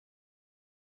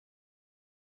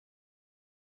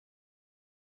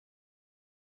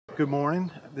Good morning.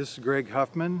 This is Greg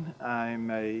Huffman. I'm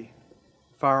a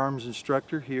firearms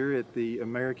instructor here at the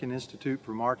American Institute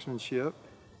for Marksmanship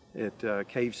at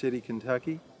Cave City,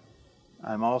 Kentucky.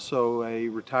 I'm also a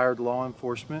retired law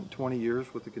enforcement, 20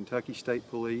 years with the Kentucky State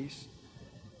Police,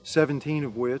 17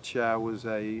 of which I was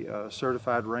a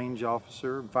certified range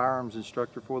officer and firearms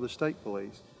instructor for the State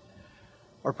Police.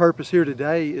 Our purpose here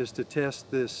today is to test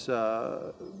this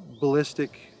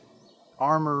ballistic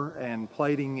armor and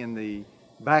plating in the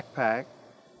backpack.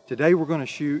 Today we're going to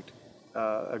shoot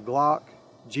a Glock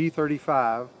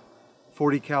G35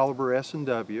 .40 caliber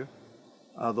S&W.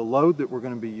 The load that we're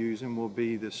going to be using will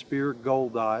be the Spear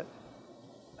Gold Dot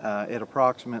at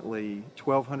approximately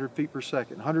 1,200 feet per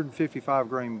second, 155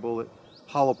 grain bullet,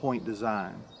 hollow point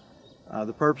design.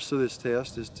 The purpose of this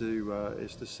test is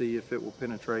to see if it will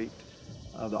penetrate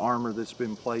the armor that's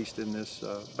been placed in this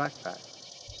backpack.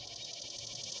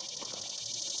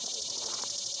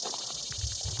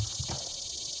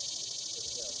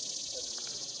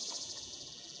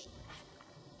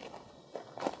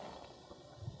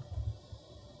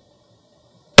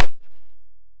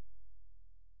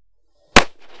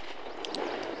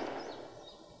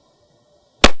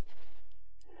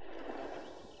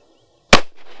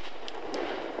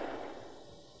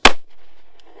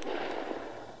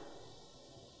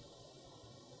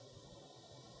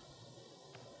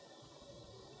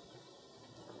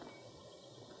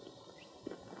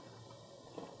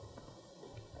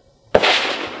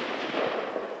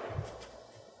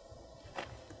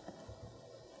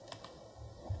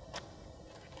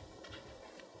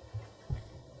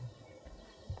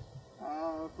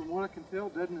 From what I can tell,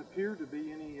 doesn't appear to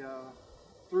be any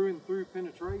through and through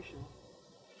penetration.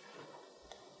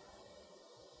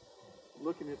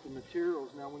 Looking at the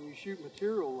materials, now when you shoot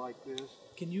material like this,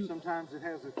 sometimes it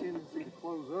has a tendency to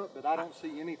close up, but I don't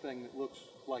see anything that looks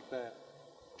like that.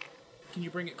 Can you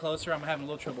bring it closer? I'm having a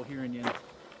little trouble hearing you.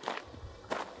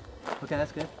 Okay,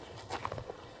 that's good.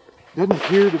 Doesn't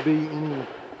appear to be any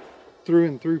through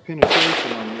and through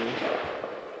penetration on this.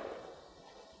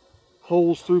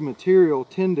 Holes through material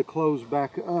tend to close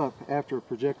back up after a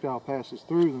projectile passes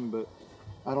through them, but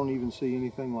I don't even see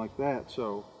anything like that.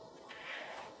 So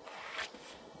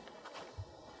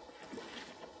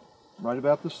right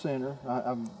about the center,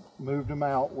 I've moved them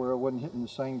out where I wasn't hitting the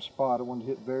same spot. I wanted to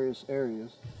hit various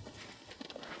areas.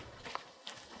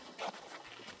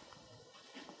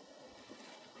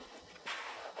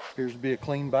 Appears to be a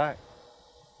clean back.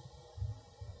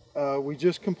 We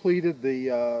just completed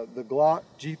the Glock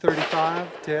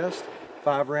G35 test,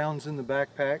 5 rounds in the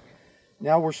backpack.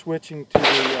 Now we're switching to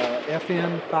the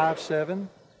FN57,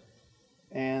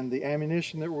 and the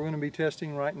ammunition that we're going to be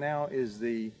testing right now is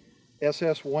the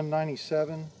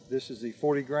SS-197. This is the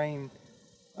 40 grain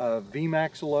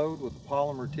VMAX load with the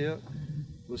polymer tip.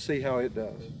 We'll see how it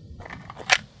does.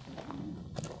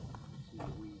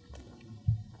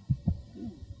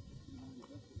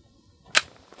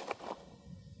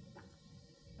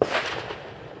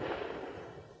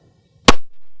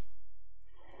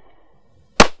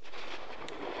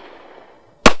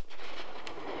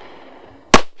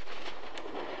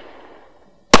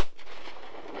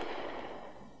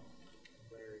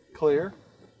 Clear.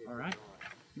 All right.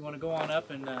 You want to go on up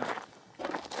and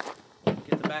get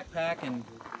the backpack and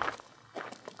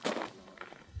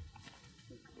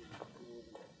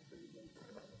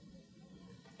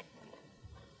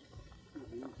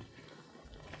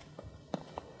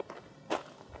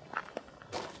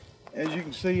as you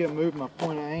can see, I moved my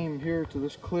point of aim here to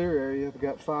this clear area. I've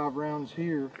got 5 rounds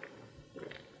here.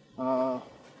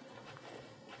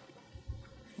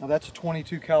 Now that's a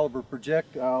 .22 caliber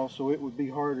projectile, so it would be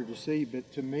harder to see,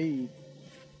 but to me,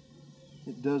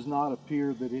 it does not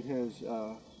appear that it has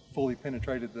fully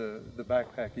penetrated the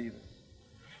backpack either.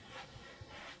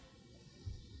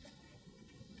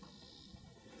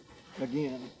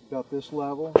 Again, about this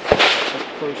level, that's the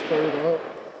first third up.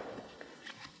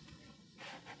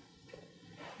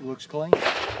 It looks clean.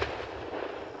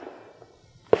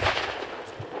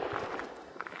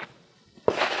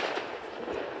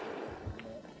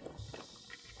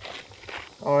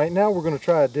 All right, now we're going to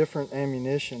try a different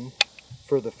ammunition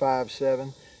for the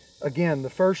 5.7. Again, the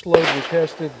first load we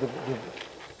tested, the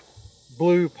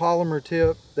blue polymer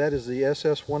tip, that is the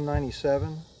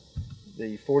SS-197,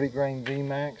 the 40 grain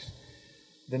VMAX.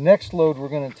 The next load we're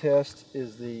going to test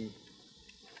is the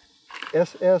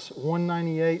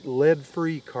SS-198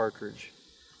 lead-free cartridge.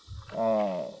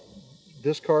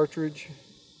 This cartridge,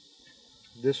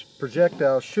 this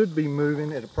projectile should be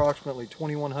moving at approximately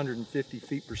 2,150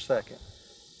 feet per second.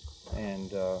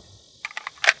 And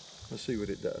let's see what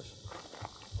it does.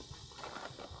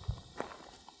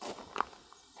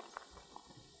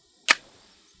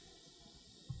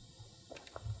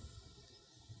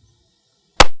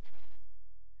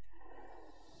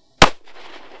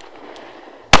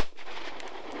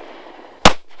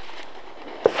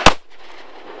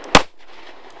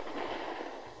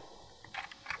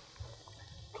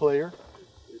 clear.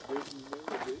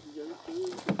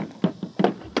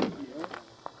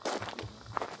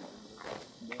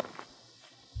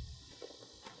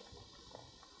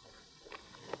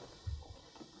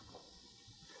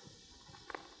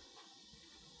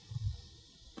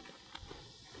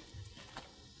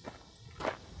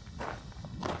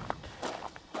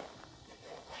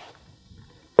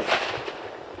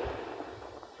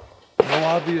 No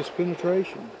obvious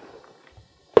penetration.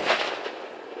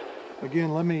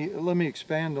 Again, let me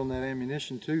expand on that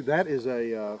ammunition too. That is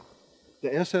a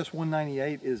the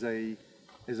SS-198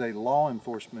 is a law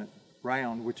enforcement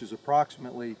round, which is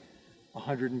approximately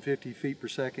 150 feet per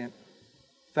second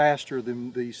faster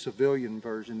than the civilian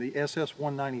version. The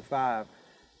SS-195,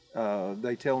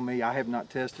 they tell me, I have not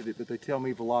tested it, but they tell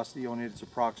me velocity on it is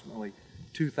approximately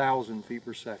 2,000 feet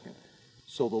per second.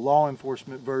 So the law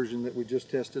enforcement version that we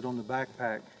just tested on the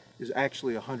backpack is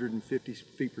actually 150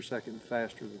 feet per second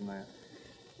faster than that.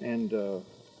 And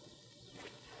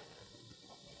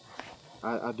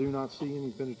I do not see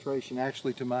any penetration,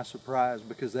 actually to my surprise,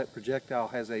 because that projectile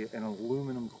has an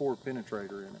aluminum core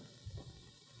penetrator in it.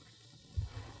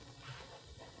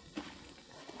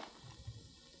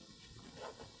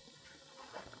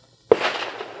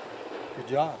 Good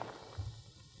job.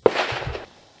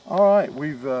 All right,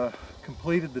 we've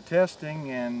completed the testing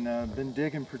and been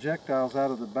digging projectiles out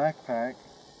of the backpack.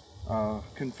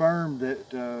 Confirmed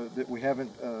that we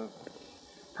haven't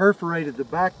perforated the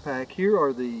backpack. Here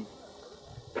are the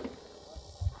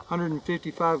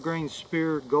 155 grain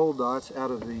Spear gold dots out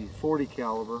of the 40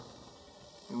 caliber,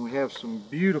 and we have some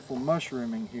beautiful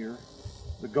mushrooming here.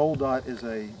 The gold dot is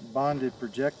a bonded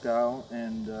projectile,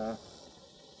 and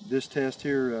this test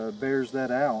here bears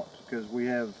that out, because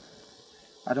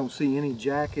I don't see any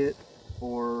jacket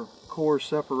or core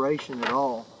separation at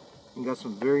all, and got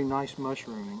some very nice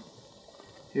mushrooming.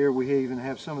 Here we even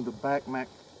have some of the backpack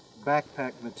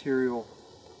material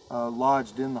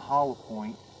lodged in the hollow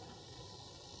point.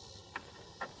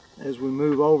 As we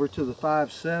move over to the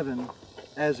 5.7,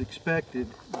 as expected,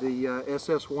 the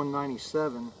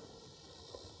SS-197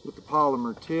 with the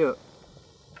polymer tip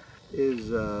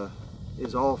is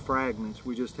all fragments.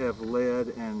 We just have lead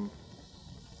and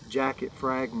jacket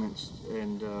fragments,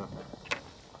 and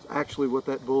it's actually what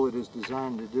that bullet is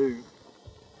designed to do.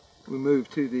 We move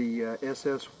to the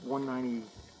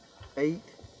SS-198.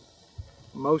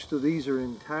 Most of these are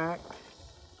intact.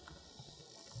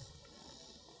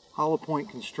 Hollow point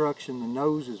construction, the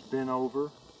nose is bent over.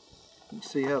 You can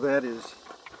see how that is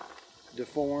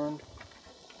deformed.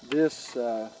 This,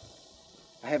 I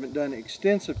haven't done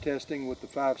extensive testing with the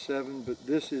 5.7, but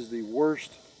this is the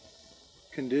worst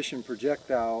condition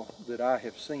projectile that I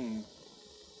have seen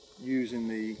using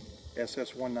the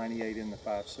SS-198 in the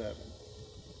 5.7.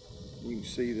 You can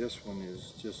see this one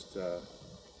is just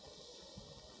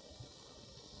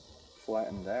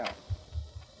flattened out.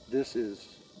 This is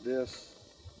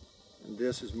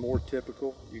more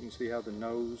typical. You can see how the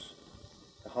nose,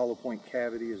 the hollow point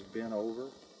cavity is bent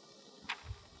over.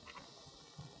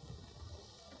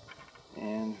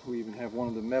 And we even have one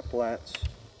of the meplats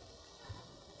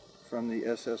from the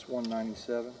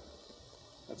SS-197.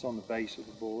 That's on the base of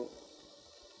the bullet.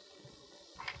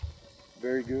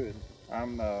 Very good.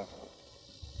 I'm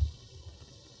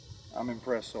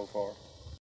impressed so far.